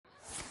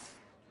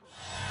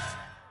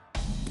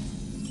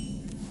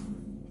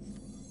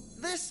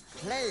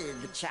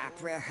plague chap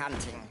we're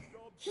hunting.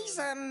 He's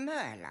a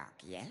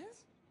Murloc,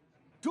 yes?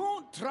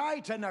 Don't try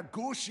to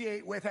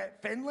negotiate with it,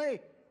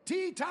 Finley.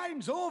 Tea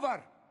time's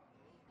over.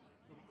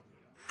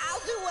 I'll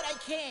do what I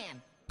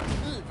can.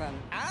 Even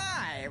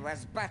I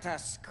was but a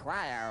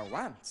squire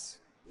once.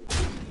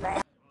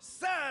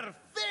 Sir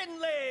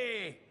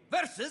Finley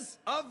versus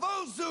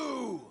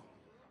Avozu.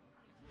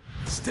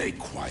 Stay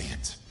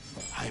quiet.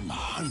 I'm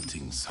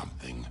hunting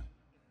something.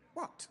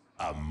 What?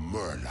 A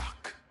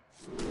Murloc.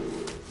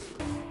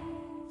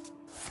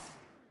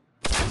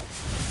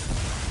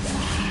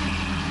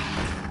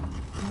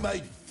 My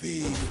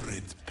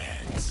favorite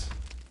pet.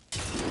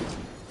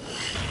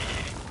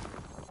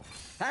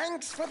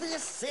 Thanks for the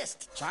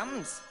assist,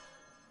 chums.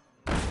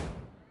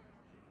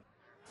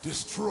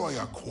 Destroy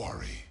a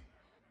quarry.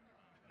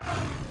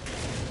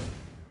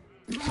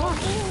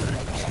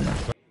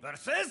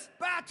 Versus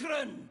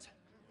Batrand.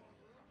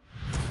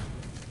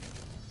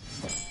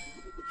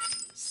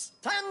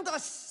 Stand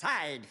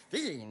aside,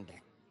 fiend.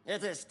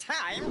 It is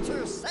time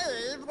to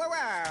save the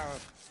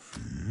world.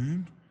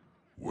 Fiend?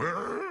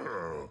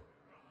 Where?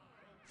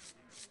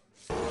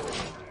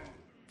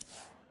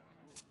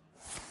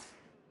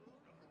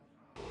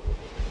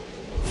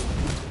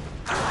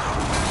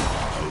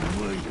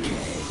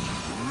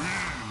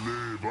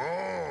 Live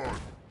on!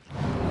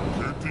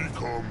 Kitty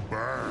come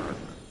back,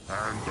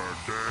 and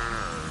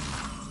again.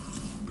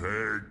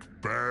 Take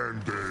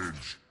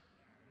bandage.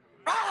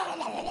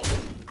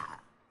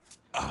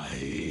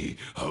 I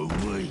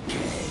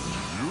awaken.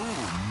 You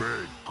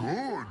make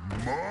good,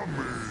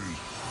 mommy.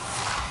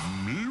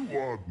 Me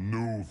want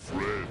new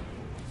friend.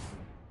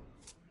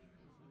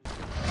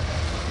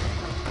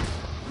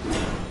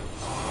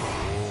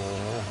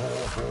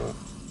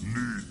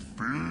 Need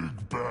big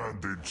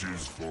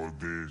bandages for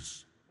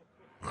this.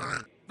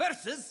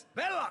 Versus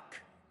Belloc.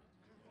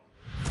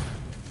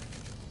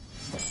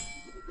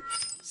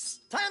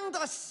 Stand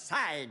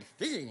aside,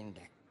 fiend.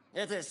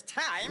 It is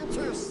time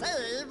to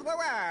save the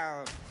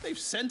world. They've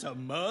sent a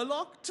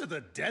Murloc to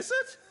the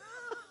desert?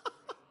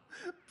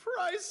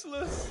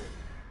 Priceless.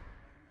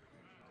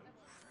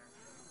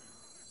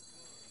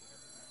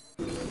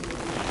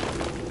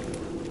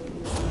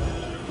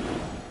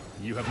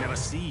 You have never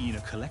seen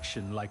a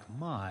collection like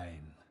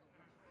mine.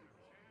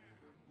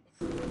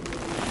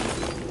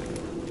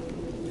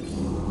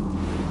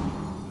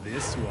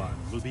 This one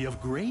will be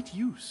of great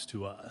use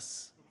to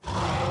us.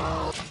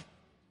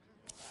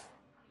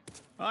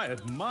 I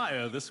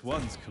admire this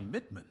one's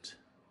commitment.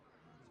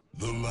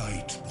 The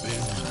light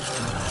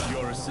bends.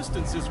 Your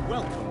assistance is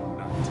welcome,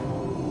 Knight.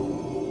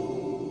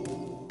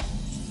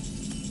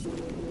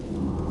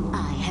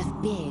 I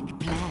have big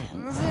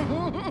plans.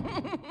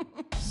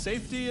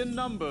 Safety in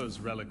numbers,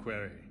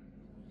 Reliquary.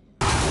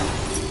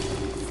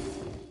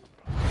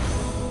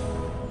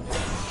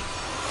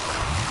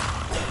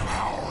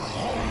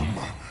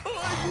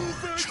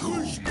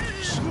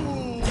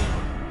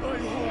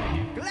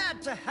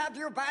 Glad to have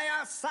you by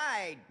our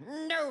side,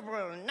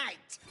 noble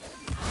knight.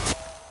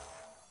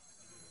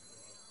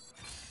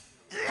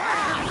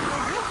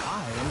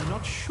 I am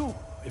not sure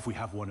if we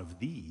have one of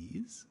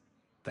these.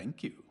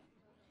 Thank you.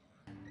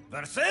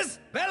 Versus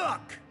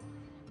Belloc.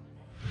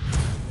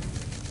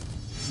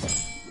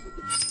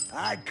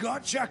 I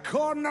got you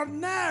cornered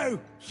now.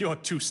 You're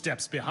 2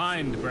 steps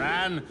behind,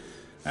 Bran,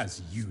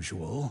 as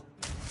usual.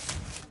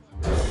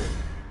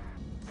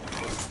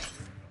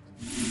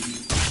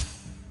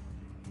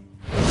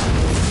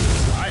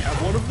 I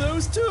have one of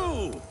those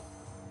too!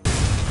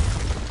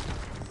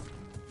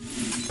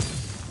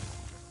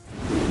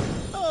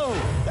 Oh,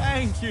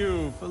 thank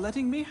you for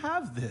letting me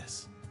have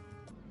this.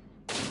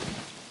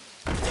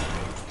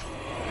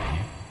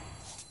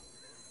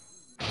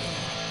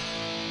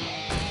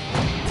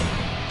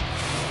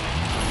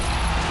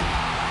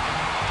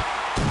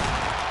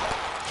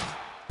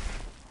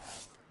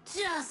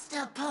 Just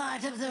a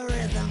part of the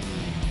rhythm.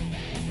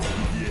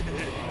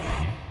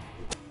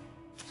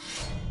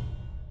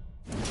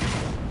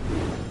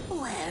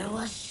 Where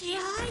was she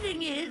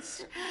hiding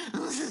it?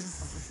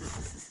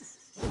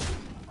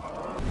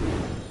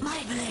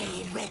 My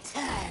blade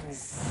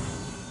returns.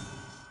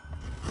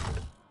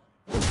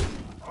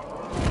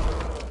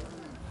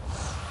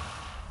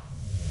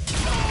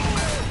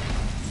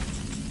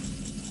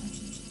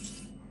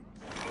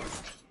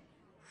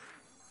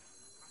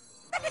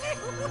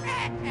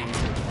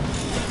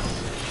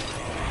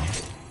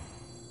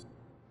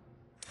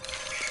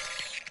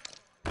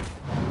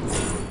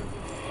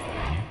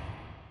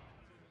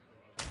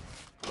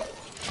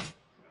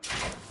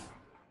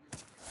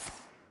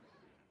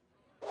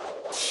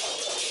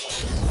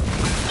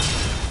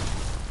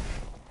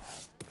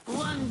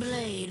 One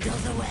blade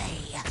goes away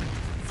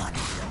for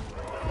now.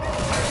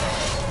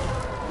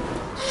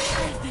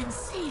 I've been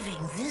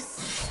saving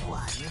this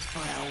one for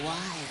a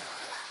while.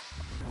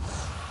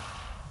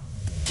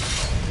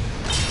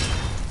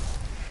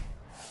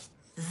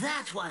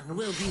 That one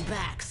will be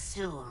back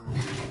soon.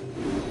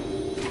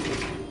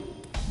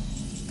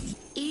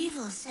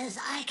 Evil says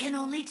I can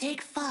only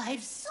take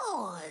 5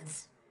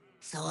 swords,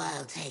 so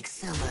I'll take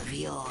some of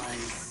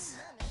yours.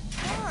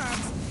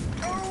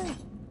 Oh,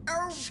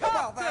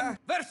 bother!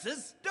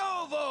 Versus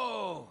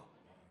Dovo!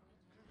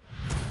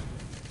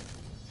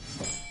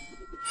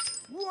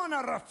 One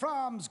of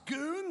Rafam's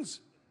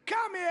goons?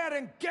 Come here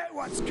and get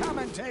what's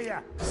coming to you!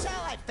 So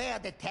I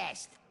failed the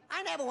test.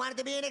 I never wanted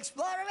to be an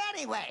explorer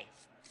anyway.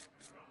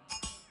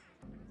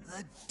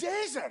 The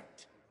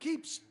desert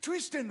keeps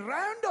twisting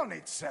round on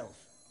itself.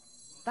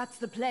 That's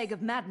the plague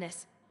of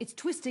madness. It's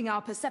twisting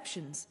our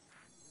perceptions.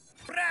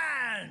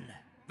 Bran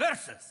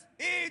versus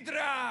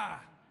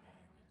Hydra!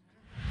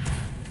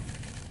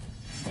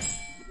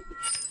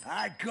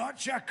 I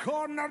got you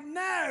cornered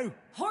now!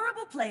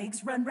 Horrible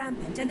plagues run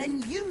rampant, and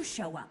then you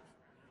show up.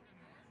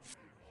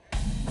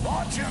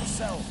 Watch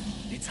yourself!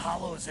 It's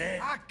Hollow's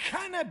End. I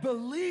cannot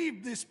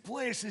believe this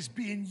place is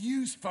being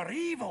used for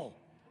evil.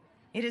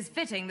 It is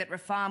fitting that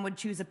Rafam would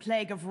choose a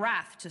plague of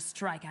wrath to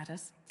strike at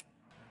us.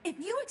 If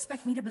you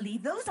expect me to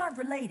believe those aren't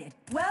related,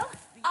 well,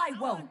 I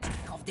won't.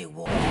 Of the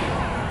war. I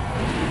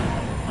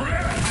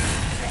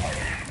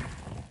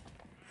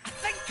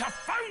think I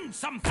found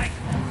something!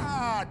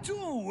 Ah,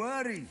 don't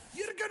worry.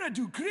 You're gonna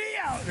do great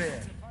out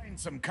there. Find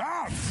some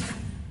cards.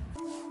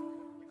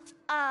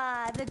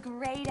 Ah, the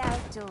great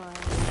outdoors.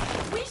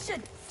 We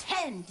should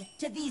tend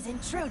to these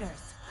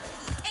intruders.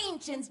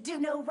 Ancients do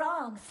no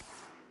wrong.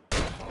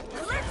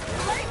 Let's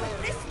play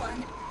with this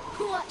one.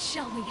 What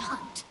shall we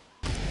hunt?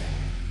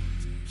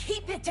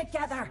 Keep it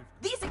together.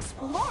 These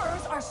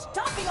explorers are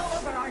stomping all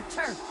over our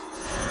turf.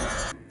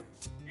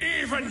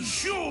 Even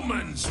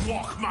humans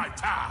walk my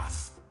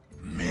path.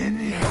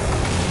 Minion!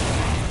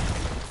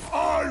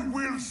 I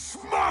will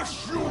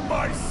smash you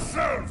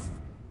myself!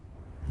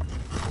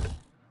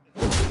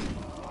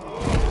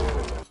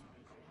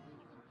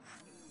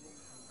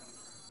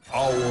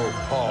 Our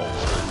power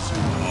is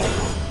in our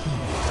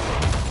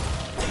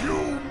hands.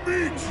 You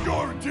meet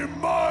your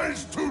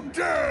demise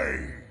today!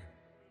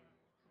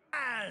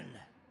 Bran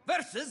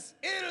versus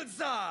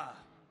Ilza!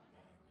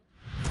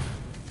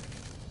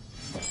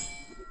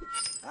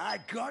 I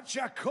got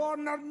you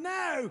cornered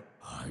now.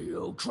 Are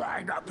you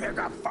trying to pick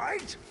a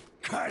fight?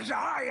 'Cause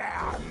I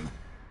am!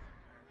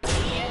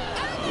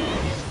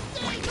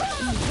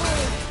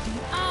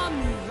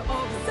 Army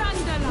of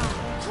Sandala!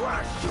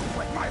 Crush you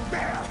with my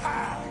bare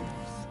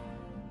hands!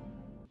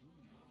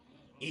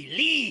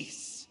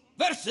 Elise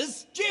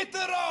versus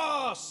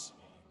Jitteros!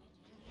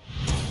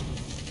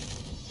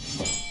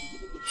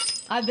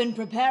 I've been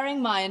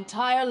preparing my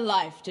entire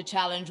life to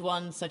challenge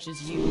one such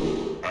as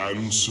you.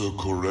 Answer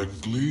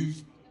correctly,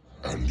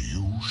 and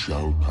you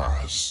shall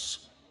pass.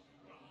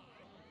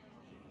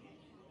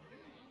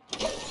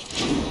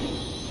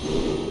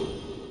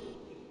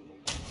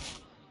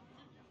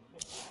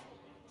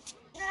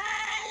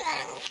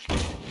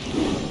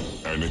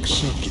 An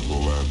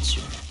acceptable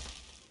answer.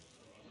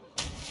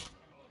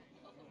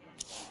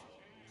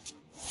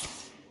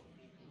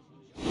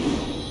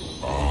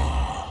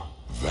 Ah,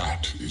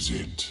 that is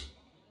it.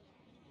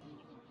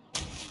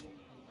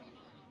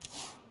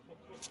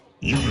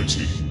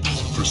 Unity,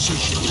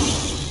 precision,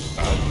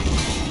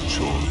 and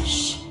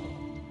choice.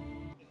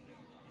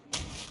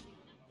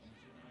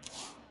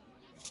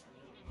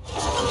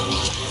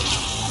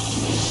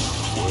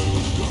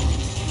 Well done.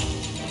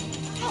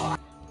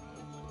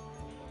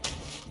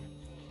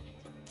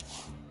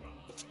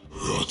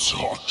 A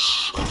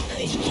touch of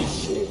the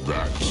force.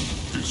 That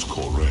is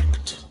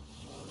correct.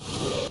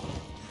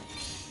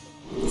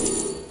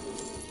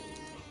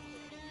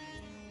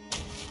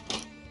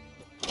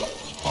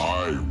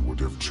 I would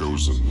have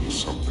chosen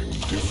something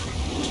different.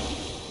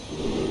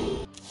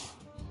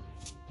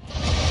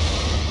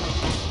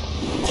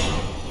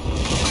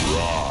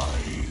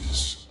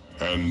 Rise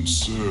and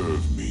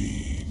serve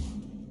me.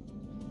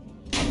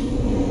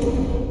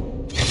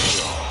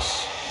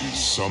 Chaos is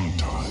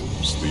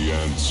sometimes the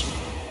answer.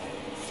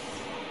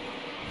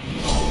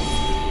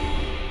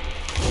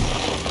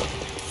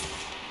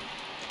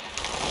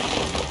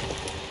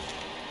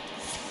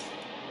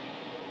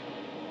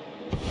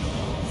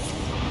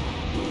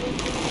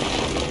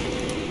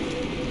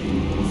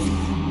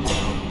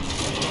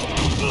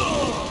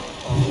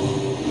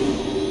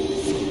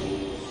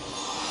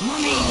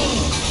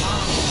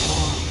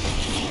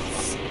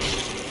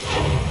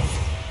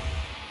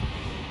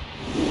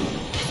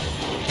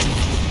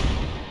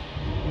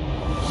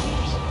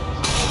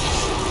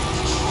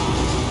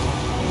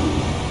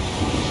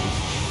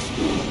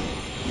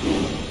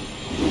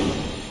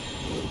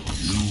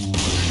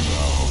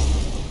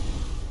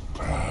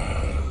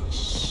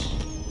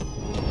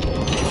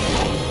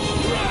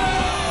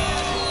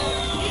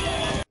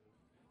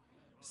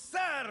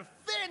 Sir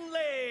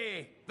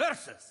Finley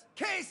versus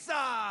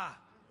Kesa!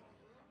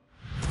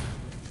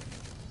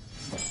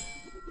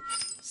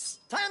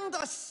 Stand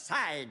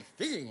aside,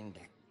 fiend.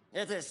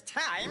 It is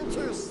time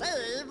to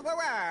save the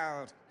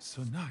world.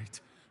 Sir Knight,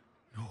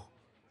 no.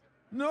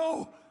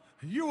 No!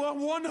 You are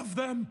one of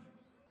them!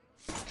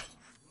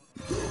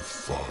 The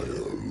Fire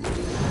Lord.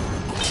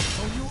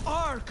 Oh, you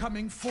are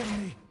coming for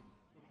me!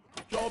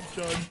 Job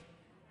done.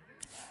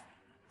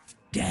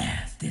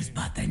 Death is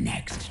but the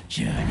next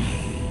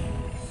journey.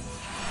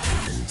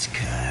 Don't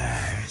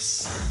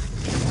curse.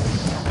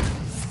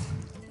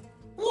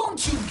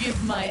 Won't you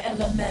give my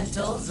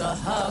elementals a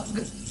hug?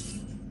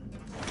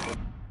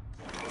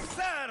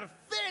 Sir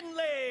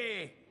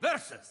Finley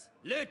versus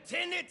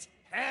Lieutenant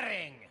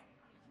Herring.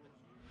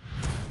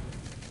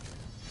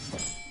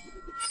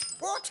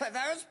 What are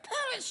those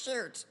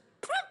parachutes?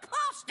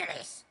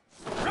 Preposterous!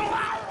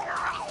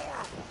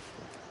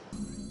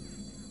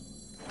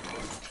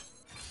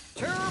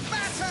 To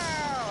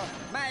battle,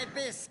 my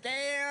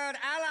bescared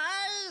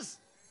allies!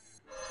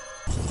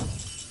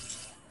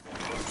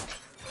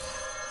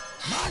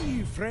 My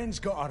new friend's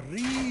got a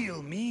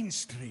real mean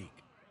streak.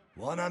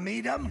 Wanna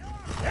meet him?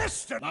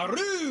 Esther!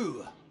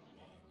 Maru!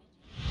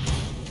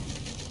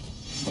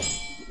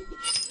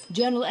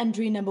 Journal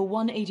entry number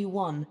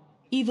 181.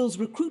 Evil's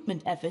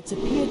recruitment efforts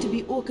appear to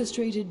be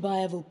orchestrated by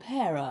a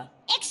Vulpera.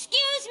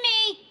 Excuse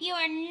me! You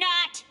are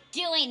not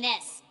doing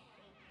this!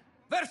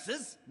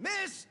 Versus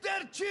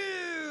Mr.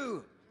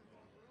 Chew!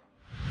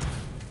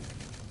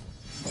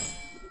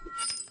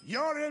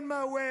 You're in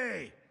my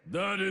way!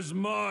 That is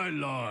my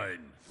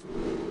line.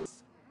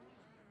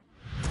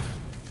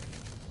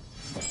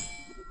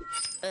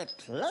 A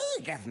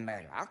plague of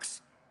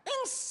Murlocs?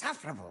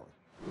 Insufferable!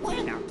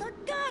 Why not the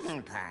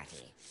garden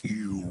party?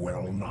 You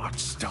will not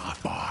stop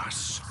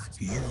us.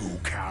 You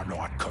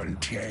cannot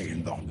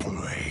contain the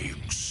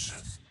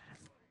plagues.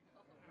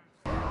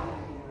 Our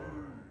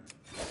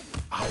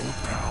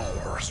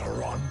powers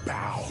are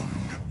unbound.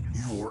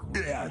 Your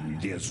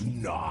end is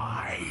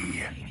nigh.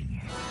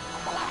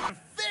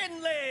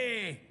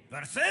 Finley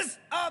versus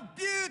a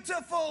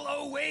beautiful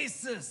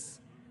oasis.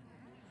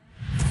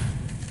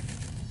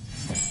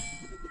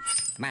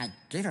 My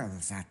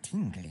gills are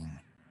tingling.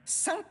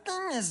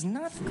 Something is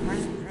not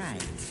quite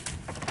right.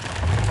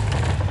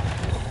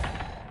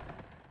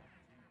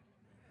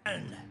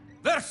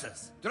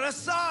 Versus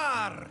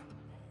Dressar.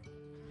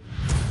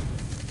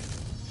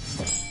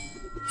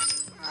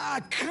 I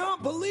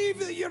can't believe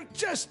that you're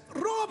just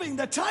robbing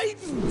the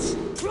Titans!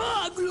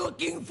 Frog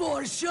looking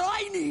for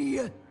shiny!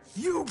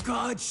 You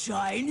got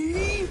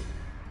shiny?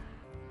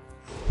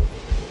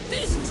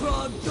 This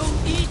Trog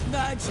don't eat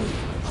magic,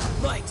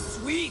 like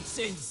sweets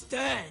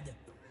instead.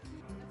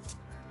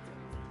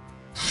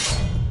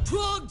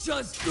 Trog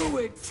just do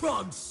it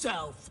Trog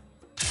self.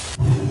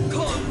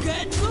 Come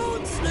get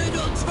roots,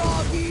 little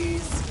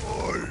Troggies!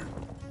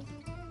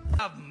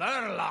 Of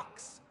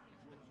Murlocs.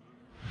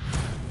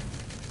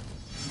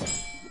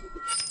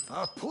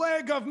 A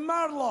plague of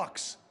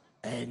Murlocs!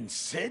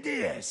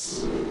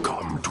 Insidious!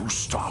 Come to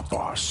stop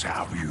us,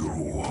 have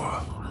you?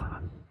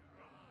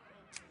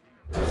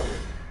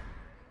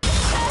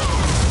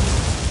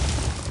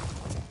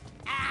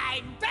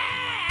 I'm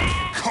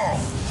back!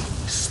 Come,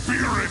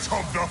 spirit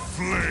of the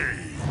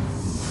flame!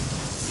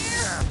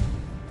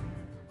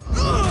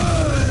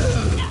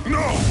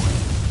 No!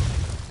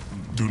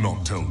 Do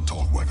not tell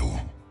Tol'Vir.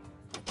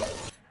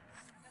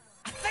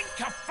 I think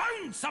I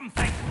found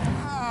something.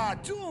 Ah,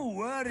 don't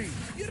worry.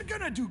 You're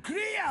gonna do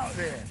great out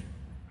there.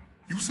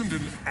 You sent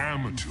an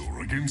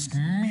amateur against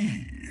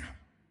me.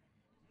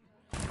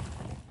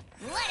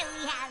 What do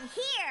we have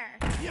here?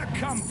 You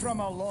come from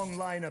a long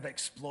line of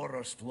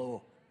explorers,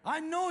 Flo. I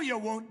know you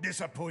won't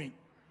disappoint.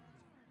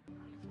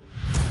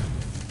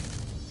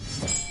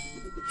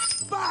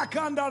 Back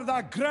under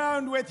the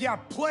ground with you,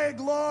 Plague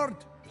Lord!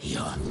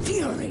 Your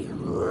fury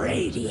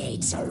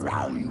radiates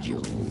around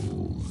you.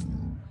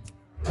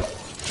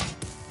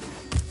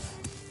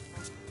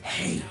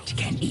 Hate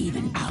can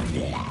even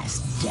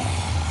outlast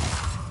death.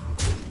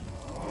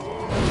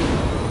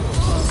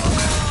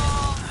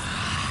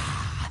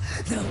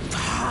 The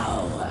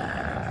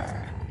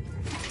power.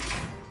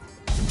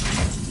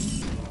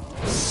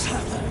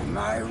 Suffer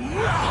my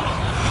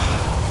wrath.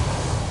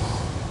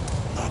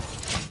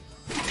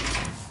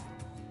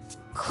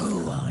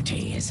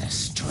 Cruelty is a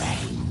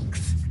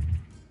strength.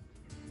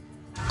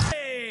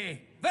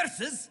 Hey,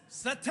 versus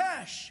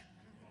Satash.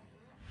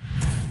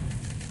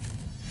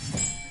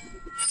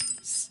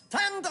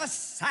 Stand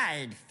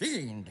aside,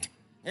 fiend.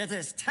 It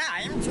is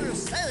time to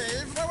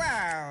save the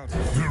world.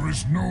 There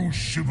is no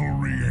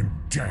chivalry in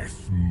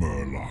death,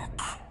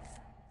 Murloc.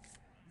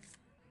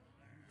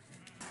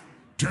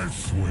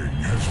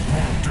 Deathwing has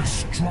brought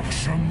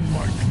destruction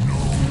like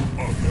no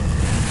other.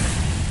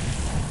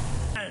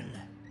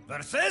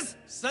 Versus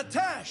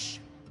Satash.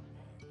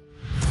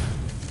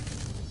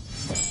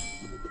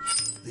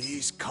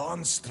 These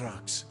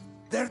constructs,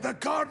 they're the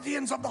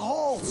guardians of the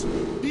halls.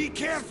 Be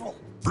careful.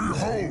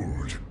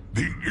 Behold,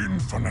 the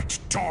infinite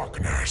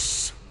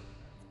darkness.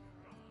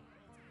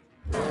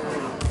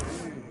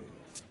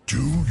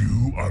 Do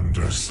you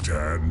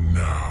understand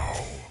now?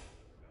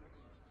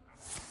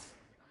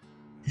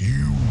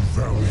 You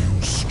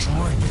value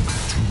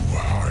strength too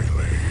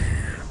highly.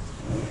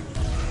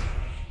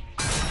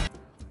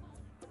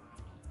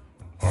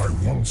 I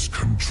once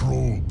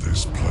controlled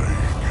this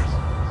plague.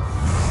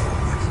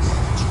 Now it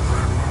runs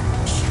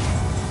rampant.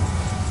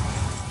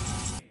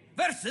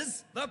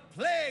 Versus the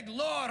Plague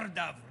Lord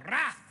of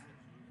Wrath.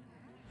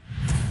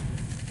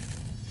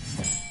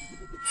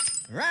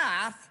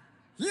 Wrath?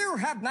 You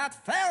have not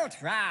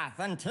felt wrath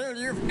until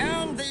you've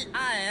earned the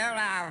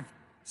ire of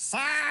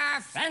Sir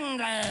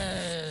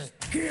Friendly.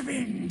 Give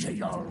in to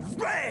your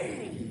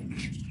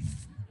rage!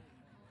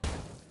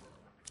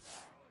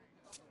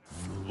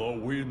 The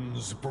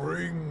winds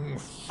bring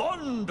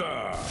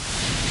thunder!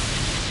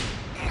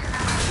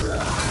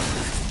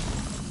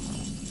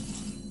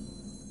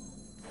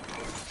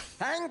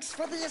 Thanks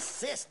for the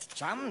assist,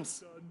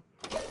 chums.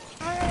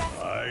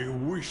 I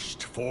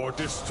wished for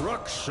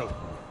destruction,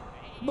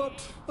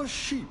 but a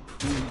sheep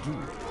will do.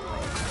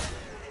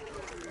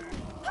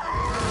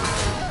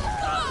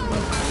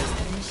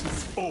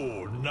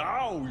 Oh,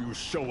 now you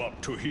show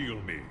up to heal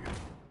me.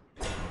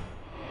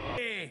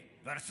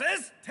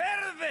 Versus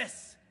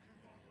Tol'Vir.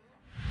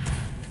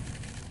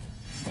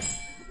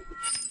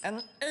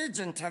 An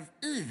agent of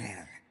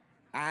evil.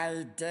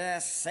 I dare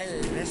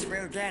say this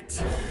will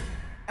get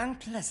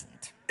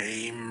unpleasant.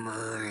 A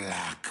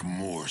Murloc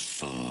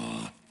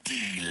morsel.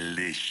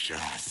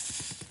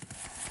 Delicious.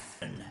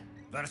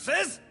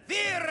 Versus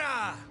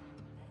Vera.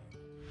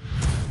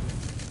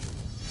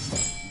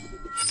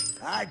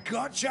 I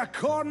got you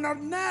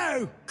cornered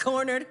now!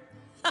 Cornered?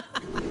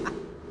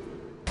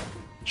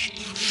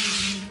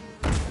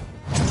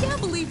 Can't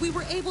believe we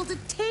were able to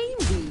tame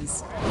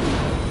these.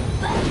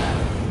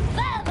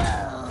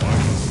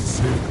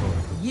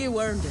 You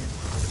earned it.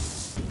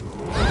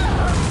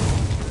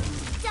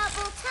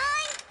 Double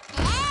time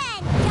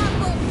and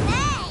double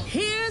pay.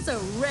 Here's a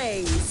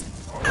raise.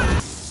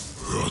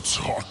 A touch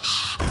of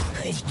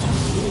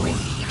the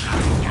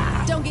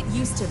Don't get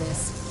used to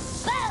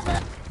this.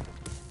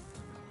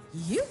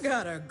 You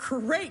got a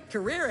great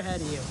career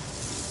ahead of you.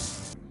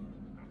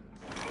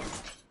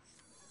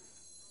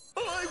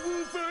 I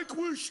will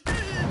vanquish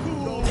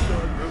evil!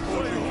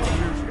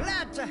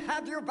 Glad to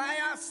have you by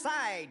our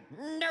side,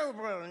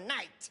 noble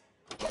knight.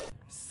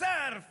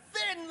 Sir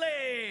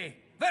Finley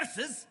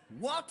versus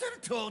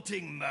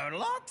water-toting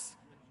Murlocs.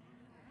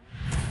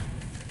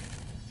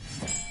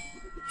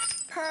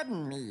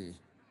 Pardon me.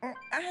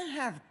 I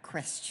have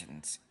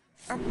questions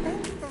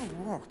about the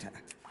water.